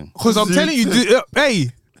Zoom thing. Because I'm telling you, hey,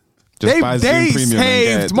 Just buy Zoom they Premium and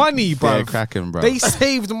saved get- money, bro. get cracking, bro. They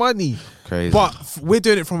saved money. Crazy. But we're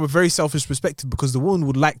doing it from a very selfish perspective because the woman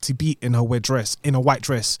would like to be in her white dress. Do you I get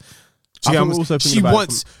what think I'm we're also saying?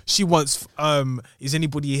 thinking She wants is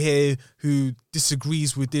anybody here who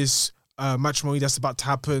disagrees with this matrimony that's about to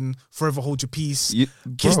happen? Forever hold your peace.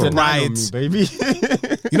 Kiss Bro, the line on brides. me, baby.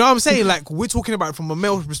 You know what I'm saying? Like, we're talking about it from a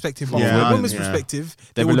male perspective, but Yeah, from a woman's yeah. perspective,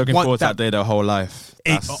 They've they been would looking want forward to that that day their whole life.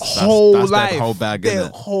 that's their That's whole bag, their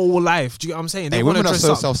innit? whole life. Do you get what I'm saying? They Hey, want to women are dress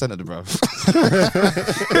so up. self-centered, bro.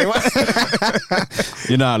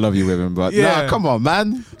 You know I love you, women, but Yeah. nah, come on,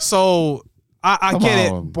 man. So I Come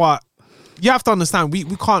get on. it, but you have to understand we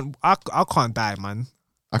can't. I can't die, man.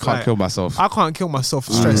 I can't Like, kill myself. I can't kill myself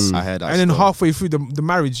for stress. I heard that And then still. halfway through the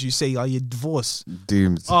marriage, you say, "Are you divorced?"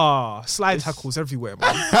 Doomed. Slide tackles everywhere,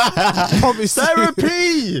 man. Promise.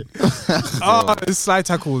 Therapy. Slide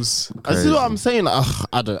tackles. This is what I'm saying. Like,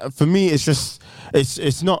 I don't. For me, it's just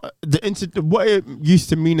it's not what it used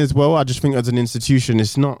to mean as well. I just think as an institution,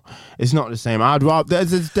 it's not the same. I'd rather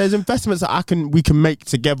there's investments that we can make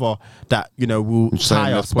together that will saying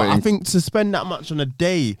tie let's us. But put I in- think to spend that much on a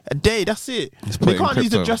day, that's it. put They in can't use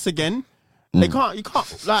the crypto. dress again. They can't. You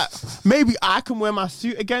can't. Like, maybe I can wear my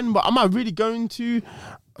suit again, but am I really going to?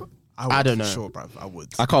 would, I don't for know. Sure, bruv. I would.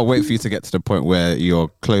 I can't wait for you to get to the point where you're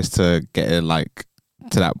close to getting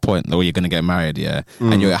to that point where you're gonna get married,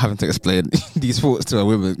 and you're having to explain these thoughts to a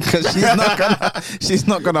woman because she's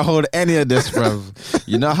not gonna hold any of this, bruv.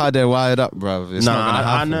 You know how they're wired up, bruv. It's not gonna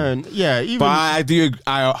I happen. know. Yeah, even. But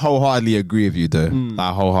I wholeheartedly agree with you, though.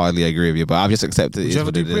 I wholeheartedly agree with you, but I've just accepted it. Would is you ever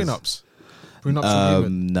what do it is. prenups? Prenups and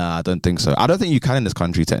women. Nah, I don't think so. I don't think you can in this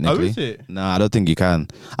country technically. is it? Nah, I don't think you can.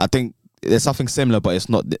 I think there's something similar, but it's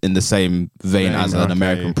not in the same vein as an okay.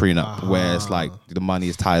 American prenup, where it's like the money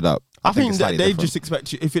is tied up. I think it's that slightly they different. just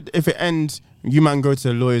expect you if it ends, you man go to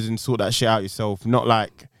the lawyers and sort that shit out yourself. Not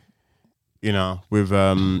like, with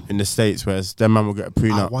in the States where them man will get a I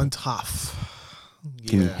prenup. want half.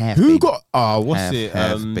 Can you Yeah. have Who baby? got what's Half, it?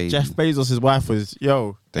 half, baby. Jeff Bezos' wife was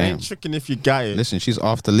Damn. ain't tricking if you got it. Listen, she's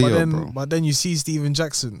after Leo, bro. But then you see Steven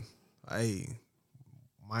Jackson. Hey,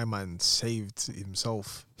 my man saved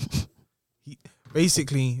himself. He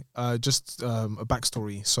basically just a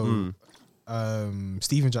backstory. So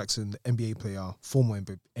Steven Jackson, the NBA player, former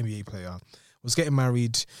NBA player, was getting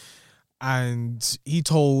married, and he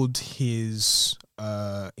told his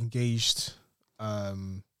engaged,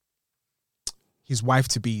 his wife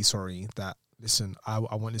to be, that listen, I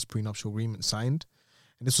want this prenuptial agreement signed,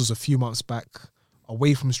 and this was a few months back,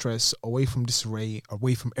 away from stress, away from disarray,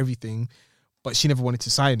 away from everything, but she never wanted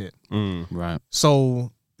to sign it. Right.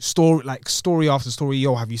 So story after story,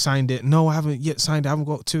 yo, have you signed it? No, I haven't yet signed it. I haven't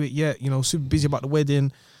got to it yet. You know, super busy about the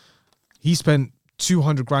wedding. He spent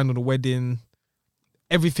 200 grand on the wedding.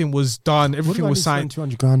 Everything was done. Everything was signed.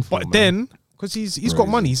 200 grand for, but then, because he's got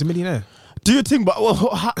money, he's a millionaire. Do you think? But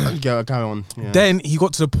carry on. Yeah. Then he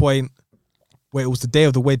got to the point where it was the day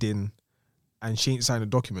of the wedding, and she ain't signed a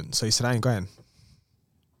document. So he said, "I ain't going."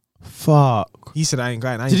 Fuck. He said, "I ain't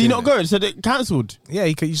going." Did he not go? He said it cancelled. Yeah,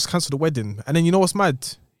 he just cancelled the wedding. And then you know what's mad?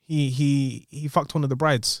 He fucked one of the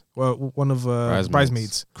brides. Well, one of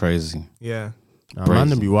bridesmaids. Crazy. Yeah. Nah, man,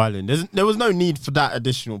 them be wilding. There was no need for that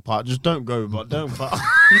additional part. Just don't go, but don't. But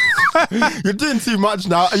you're doing too much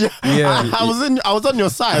now. Yeah. I was on your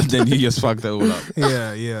side. And then he just fucked it all up.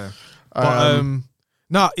 Yeah. But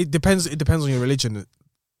no, it depends. It depends on your religion.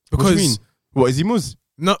 Because What do you mean? What is he Muslim?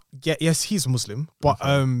 No, yes, he's a Muslim, but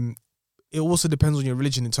it also depends on your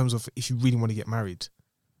religion in terms of if you really want to get married.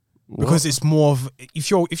 Because it's more of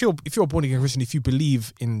if you're a born again Christian, if you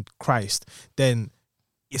believe in Christ, then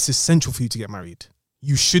it's essential for you to get married.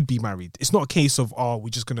 You should be married. It's not a case of we're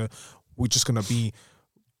just gonna be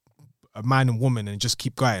a man and woman and just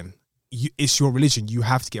keep going. It's your religion. You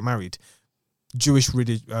have to get married. Jewish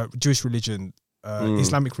religion,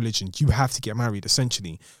 Islamic religion, you have to get married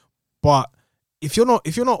essentially. But if you're not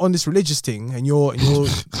on this religious thing and you're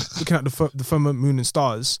looking at the firmament, moon and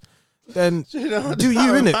stars, then do you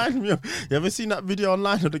innit? You ever seen that video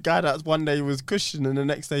online of the guy that's one day he was Christian and the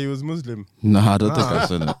next day he was Muslim? No, I don't think I've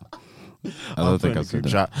seen it. I don't think I've seen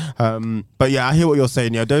it. But yeah, I hear what you're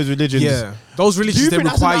saying. Yeah, those religions. Yeah, those religions they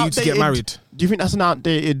require you to get married. Do you think that's an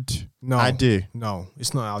outdated idea? No,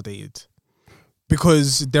 it's not outdated.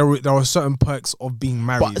 Because there are certain perks of being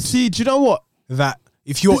married. But see, do you know what? That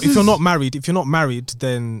if you're not married,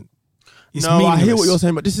 then it's no. meaningless. I hear what you're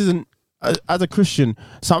saying, but this isn't. As a Christian,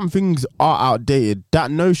 some things are outdated.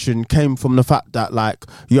 That notion came from the fact that, like,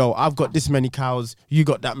 yo, I've got this many cows, you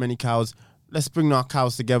got that many cows. Let's bring our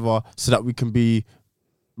cows together so that we can be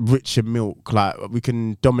rich in milk. Like, we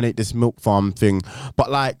can dominate this milk farm thing.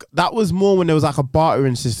 But, like, that was more when there was, like, a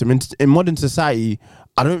bartering system. In modern society,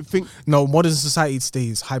 I don't think... No, modern society today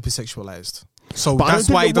is hypersexualized. So that's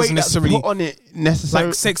why it doesn't necessarily... put on it necessarily...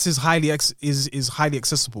 Like, sex is highly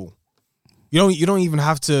accessible. You don't even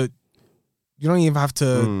have to... You don't even have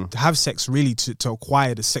to have sex really to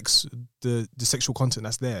acquire the sexual content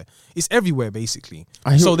that's there. It's everywhere basically.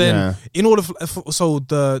 In order for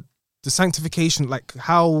the sanctification, like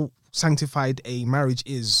how sanctified a marriage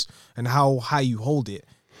is and how high you hold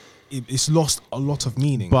it's lost a lot of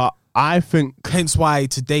meaning. But I think hence why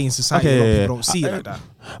today in society a lot of people don't see it like that.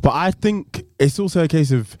 But I think it's also a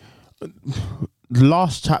case of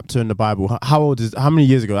last chapter in the Bible. How many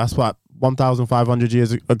years ago? That's what. 1,500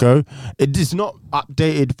 years ago. It is not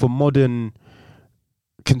updated for modern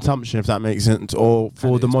consumption, if that makes sense, or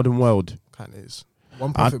for the modern world. Kind of is.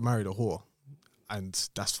 One prophet married a whore, and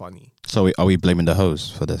that's funny. So are we blaming the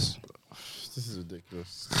host for this? This is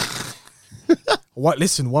ridiculous.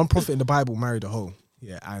 Listen, one prophet in the Bible married a hoe.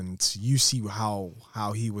 Yeah, and you see how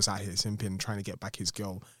he was out here simping, trying to get back his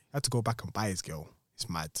girl. He had to go back and buy his girl. It's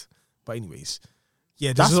mad. But anyways...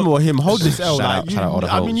 Yeah, that's more him. Hold this L. I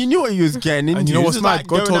mean, you knew what he was getting into. And you know what's mad?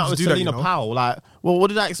 God told you to do that. Selena Powell. Like, well, what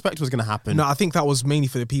did I expect was going to happen? No, I think that was mainly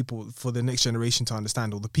for the people, for the next generation to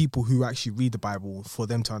understand, or the people who actually read the Bible, for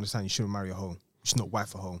them to understand you shouldn't marry a hoe. You should not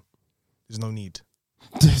wife a hoe. There's no need.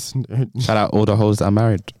 Shout out all the hoes that are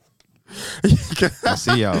married. I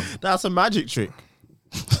see y'all. That's a magic trick.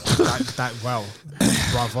 Wow.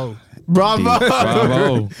 Bravo.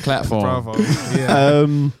 Platform. Bravo.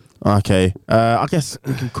 Yeah. Okay, I guess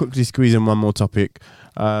we can quickly squeeze in one more topic.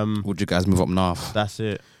 Would you guys move up north? That's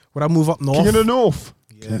it. Would I move up north? King of the North.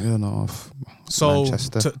 Yeah. King of the North. So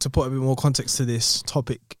to put a bit more context to this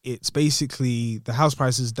topic, it's basically the house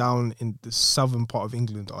prices down in the southern part of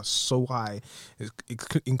England are so high,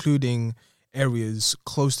 including areas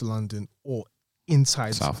close to London or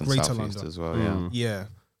inside Greater London as well. Yeah.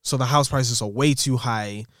 So the house prices are way too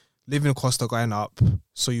high. Living costs are going up,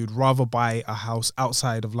 so you'd rather buy a house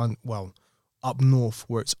outside of London, well, up north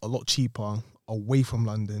where it's a lot cheaper, away from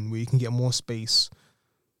London, where you can get more space,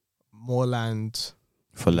 more land.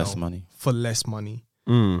 For less money.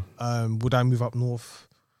 Would I move up north?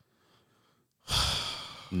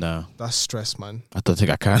 No, That's stress, man. I don't think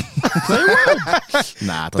I can.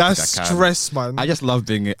 Nah, I don't That's think I can. stress, man. I just love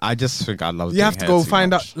being. I just think I love. You have to being go here too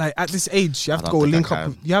find much. out. Like at this age, you have I to don't go think I link up.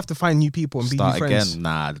 can. You have to find new people and Start be new friends. again.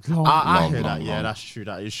 Nah, I long, hear long, that. Yeah, long. that's true.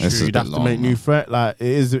 That is This true. is You'd a have bit to make long, new man. friends. Like it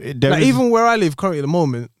is. There Like is even where I live currently at the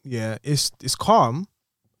moment, yeah, it's calm,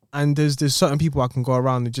 and there's certain people I can go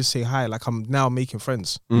around and just say hi. Like I'm now making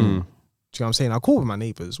friends. Do you know what I'm saying? I'm cool with my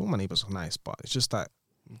neighbors. All my neighbors are nice, but it's just that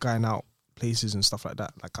going out places and stuff like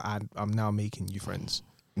that. Like I'm now making new friends.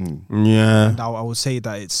 Yeah. And I would say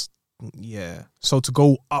that it's So to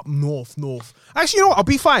go up north, actually, you know what? I'll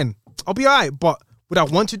be fine. I'll be alright. But would I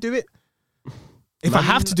want to do it? If I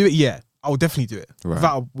have to do it, yeah, I will definitely do it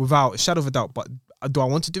without a shadow of a doubt. But do I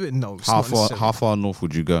want to do it? No. It's not necessary. How far north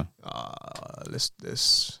would you go?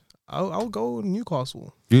 I'll go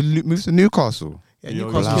Newcastle. You move to Newcastle. Yeah, Yo,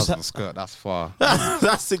 Newcastle. relax. Blouse skirt. That's far.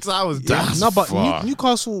 That's 6 hours. Yeah, That's no, but far.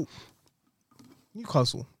 Newcastle.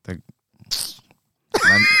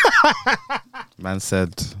 Man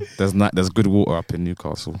said there's good water up in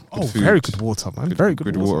Newcastle. Good food. Very good water, man. Very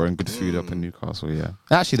good water and good food up in Newcastle. Yeah,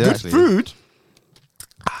 actually, Good food.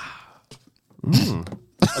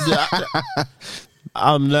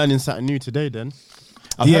 I'm learning something new today. Then,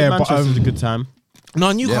 I've Yeah, heard but, Manchester's a good time.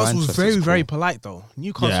 No, Newcastle was Manchester's very, cool. very polite though.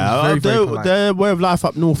 Newcastle Yeah, was very, very polite. their way of life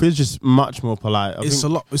up north is just much more polite. I It's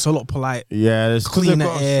think, a lot polite. yeah, there's cleaner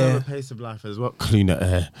got a air. slower pace of life as well. Cleaner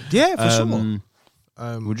air. Yeah, for sure.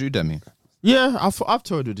 Would you, Demi? Yeah, I've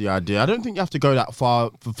told you the idea. I don't think you have to go that far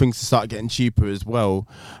for things to start getting cheaper as well.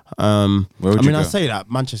 Where would I you mean, I go? say that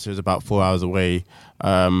Manchester is about 4 hours away.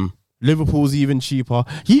 Liverpool's even cheaper.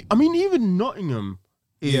 Even Nottingham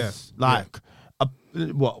is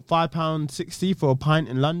 £5.60 for a pint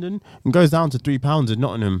in London and goes down to £3 in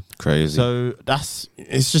Nottingham. Crazy. So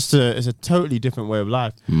it's a totally different way of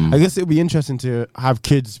life. I guess it'll be interesting to have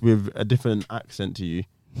kids with a different accent to you.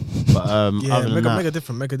 But other than that,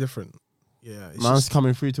 mega different. Yeah, it's man's just,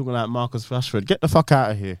 coming through talking like Marcus Rashford. Get the fuck out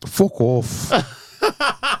of here. Fuck off. Fuck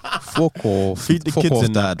off. Feed the Fuck kids off,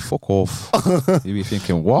 in that. Dad. Fuck off. You be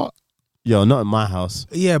thinking, what? Yo, not in my house.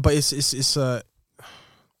 yeah, but it's as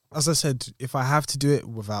I said, if I have to do it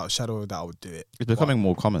without a shadow of a doubt, I would do it. It's becoming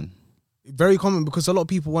more common. Very common because a lot of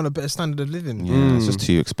people want a better standard of living. Yeah, it's just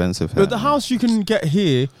too expensive. But the house you can get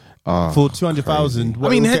here for 200,000, what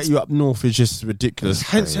I mean, will hence- get you up north is just ridiculous.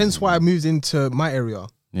 Hence why I moved into my area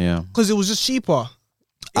Yeah. because it was just cheaper.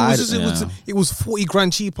 It was 40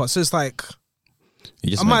 grand cheaper. So it's like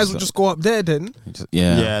I might as well just go up there then.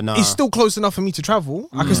 Yeah. nah. It's still close enough for me to travel.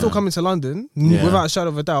 I can still come into London without a shadow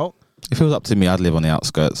of a doubt. If it was up to me, I'd live on the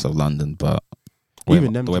outskirts of London, but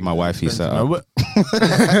Even them the way my things are wifey set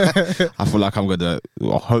expensive, up, I feel like I'm gonna,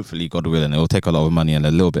 well, hopefully, God willing, it will take a lot of money and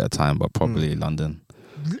a little bit of time, but probably London.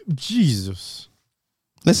 Jesus.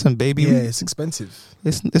 Listen, baby, Yeah, it's expensive.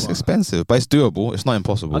 it's expensive, but it's doable. It's not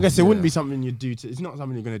impossible. I guess it wouldn't be something you'd do. It's not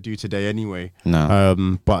something you're going to do today anyway.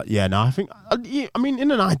 No. But yeah, no, I think. I mean,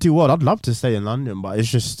 in an ideal world, I'd love to stay in London, but it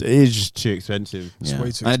is just too expensive. Yeah.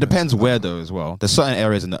 way too And it depends where though as well. There's certain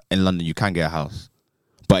areas in London you can get a house,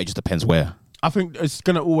 but it just depends where. I think it's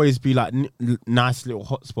going to always be like nice little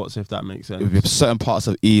hotspots, if that makes sense. With certain parts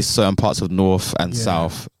of east, certain parts of north and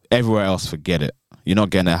south. Everywhere else, forget it. You're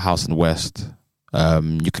not getting a house in west.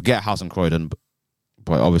 You could get a house in Croydon,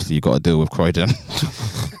 but obviously you got to deal with Croydon.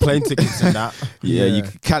 Plane tickets and that. Yeah, you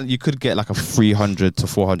could get like a £300 to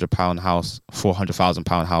 £400 house,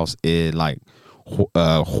 £400,000 house in like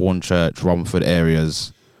Hornchurch, Romford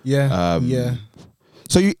areas. Yeah,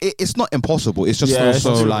 So it's not impossible. It's just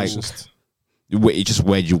also like it's just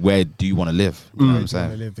where do you want to live? You know what I'm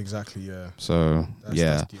saying? live exactly. Yeah. So That's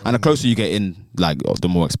and the only- closer you get in, like the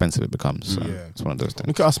more expensive it becomes. So Yeah. it's one of those things.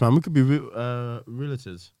 Look at us, man. We could be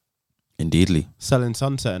realtors. Indeedly. Selling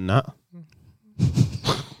sunset and that.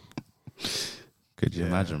 Could you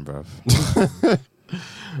imagine, bruv?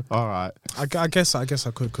 All right. I guess I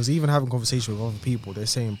could because even having conversation with other people, they're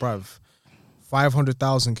saying, bruv,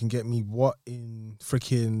 500,000 can get me what in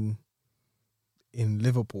freaking in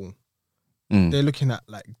Liverpool. They're looking at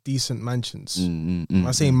like decent mansions. When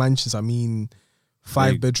I say mansions, I mean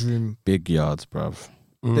 5-bedroom. Big yards, bruv.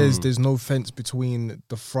 There's no fence between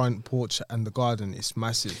the front porch and the garden. It's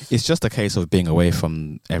massive. It's just a case of being away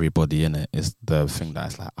from everybody, innit? It's the thing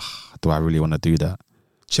that's like, do I really want to do that?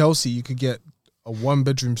 Chelsea, you could get a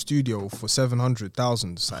 1-bedroom studio for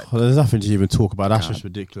 700,000. It's like, Well, there's nothing to even talk about. That's just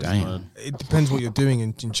ridiculous, damn. man. it depends what you're doing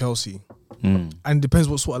in Chelsea, and it depends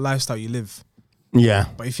what sort of lifestyle you live. Yeah.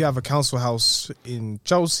 But if you have a council house in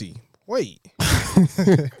Chelsea, wait,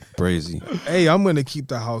 Brazy. hey, I'm gonna keep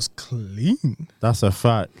the house clean. That's a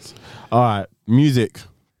fact. All right. Music.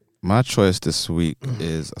 My choice this week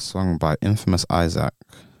is a song by Infamous Isaac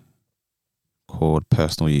called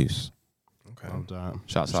Personal Use. Okay.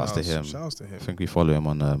 Shouts out to him. Shouts to him. I think we follow him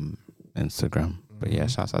on Instagram. But yeah,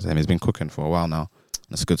 shouts out to him. He's been cooking for a while now.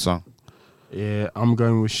 That's a good song. Yeah, I'm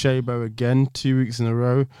going with Shabo again, 2 weeks in a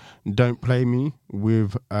row. Don't Play Me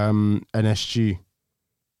with NSG.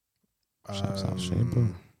 Shouts out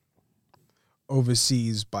Shabo.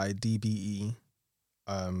 Overseas by DBE.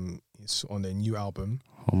 It's on their new album.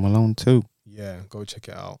 Home Alone 2. Yeah, go check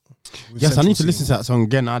it out. With Yes, I need to Central listen to that song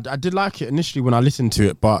again. I did like it initially when I listened to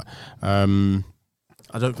it, but I don't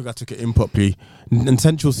think I took it in properly. And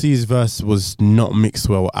Central C's verse was not mixed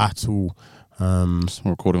well at all. I'm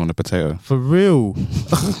recording on the potato. For real.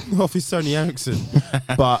 Off his Sony Ericsson.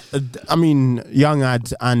 But, I mean, Young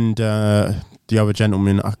Ad and the other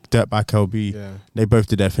gentleman, Dirtbag LB, they both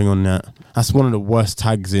did their thing on that. That's one of the worst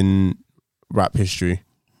tags in rap history.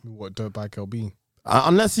 What, Dirtbag LB?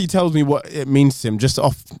 Unless he tells me what it means to him, just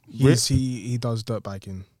off. He does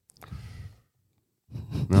dirtbagging.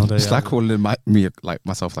 No, It's like calling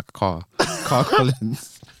myself like a car. Car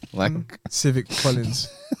Collins. Like Civic Collins.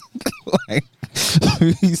 Like,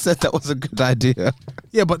 he said that was a good idea.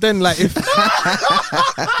 Yeah, but then like if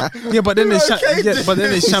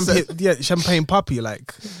it's champagne puppy,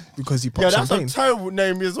 like, because he pops champagne. That's a terrible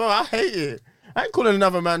name as well. I hate it. I ain't calling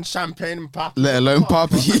another man champagne and puppy. Let alone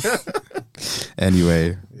puppy.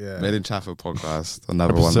 Anyway, Yeah. Made in Trafford podcast,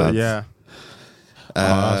 another one. Lads. Yeah.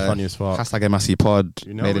 That's funny as fuck. Hashtag MSC Pod,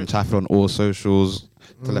 You know Made in it. Trafford on all socials.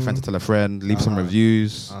 Tell a friend to tell a friend. Leave some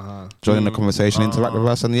reviews. Join in the conversation. Interact with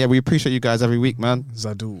us. And yeah, we appreciate you guys every week, man.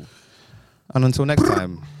 Zadu. And until next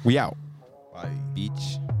time, we out. Bye. Beach.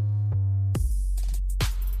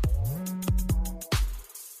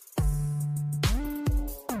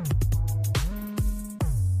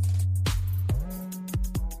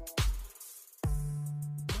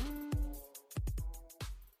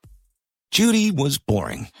 Judy was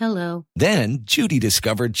boring. Hello. Then Judy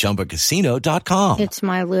discovered ChumbaCasino.com. It's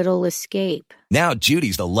my little escape. Now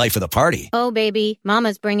Judy's the life of the party. Oh, baby,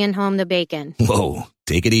 mama's bringing home the bacon. Whoa,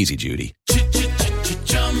 take it easy, Judy.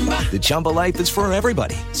 The Chumba life is for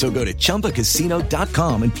everybody. So go to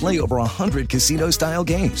ChumbaCasino.com and play over 100 casino-style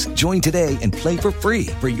games. Join today and play for free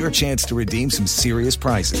for your chance to redeem some serious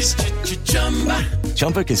prizes.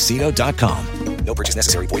 ChumbaCasino.com. No purchase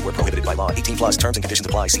necessary. Void where prohibited by law. 18+ terms and conditions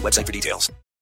apply. See website for details.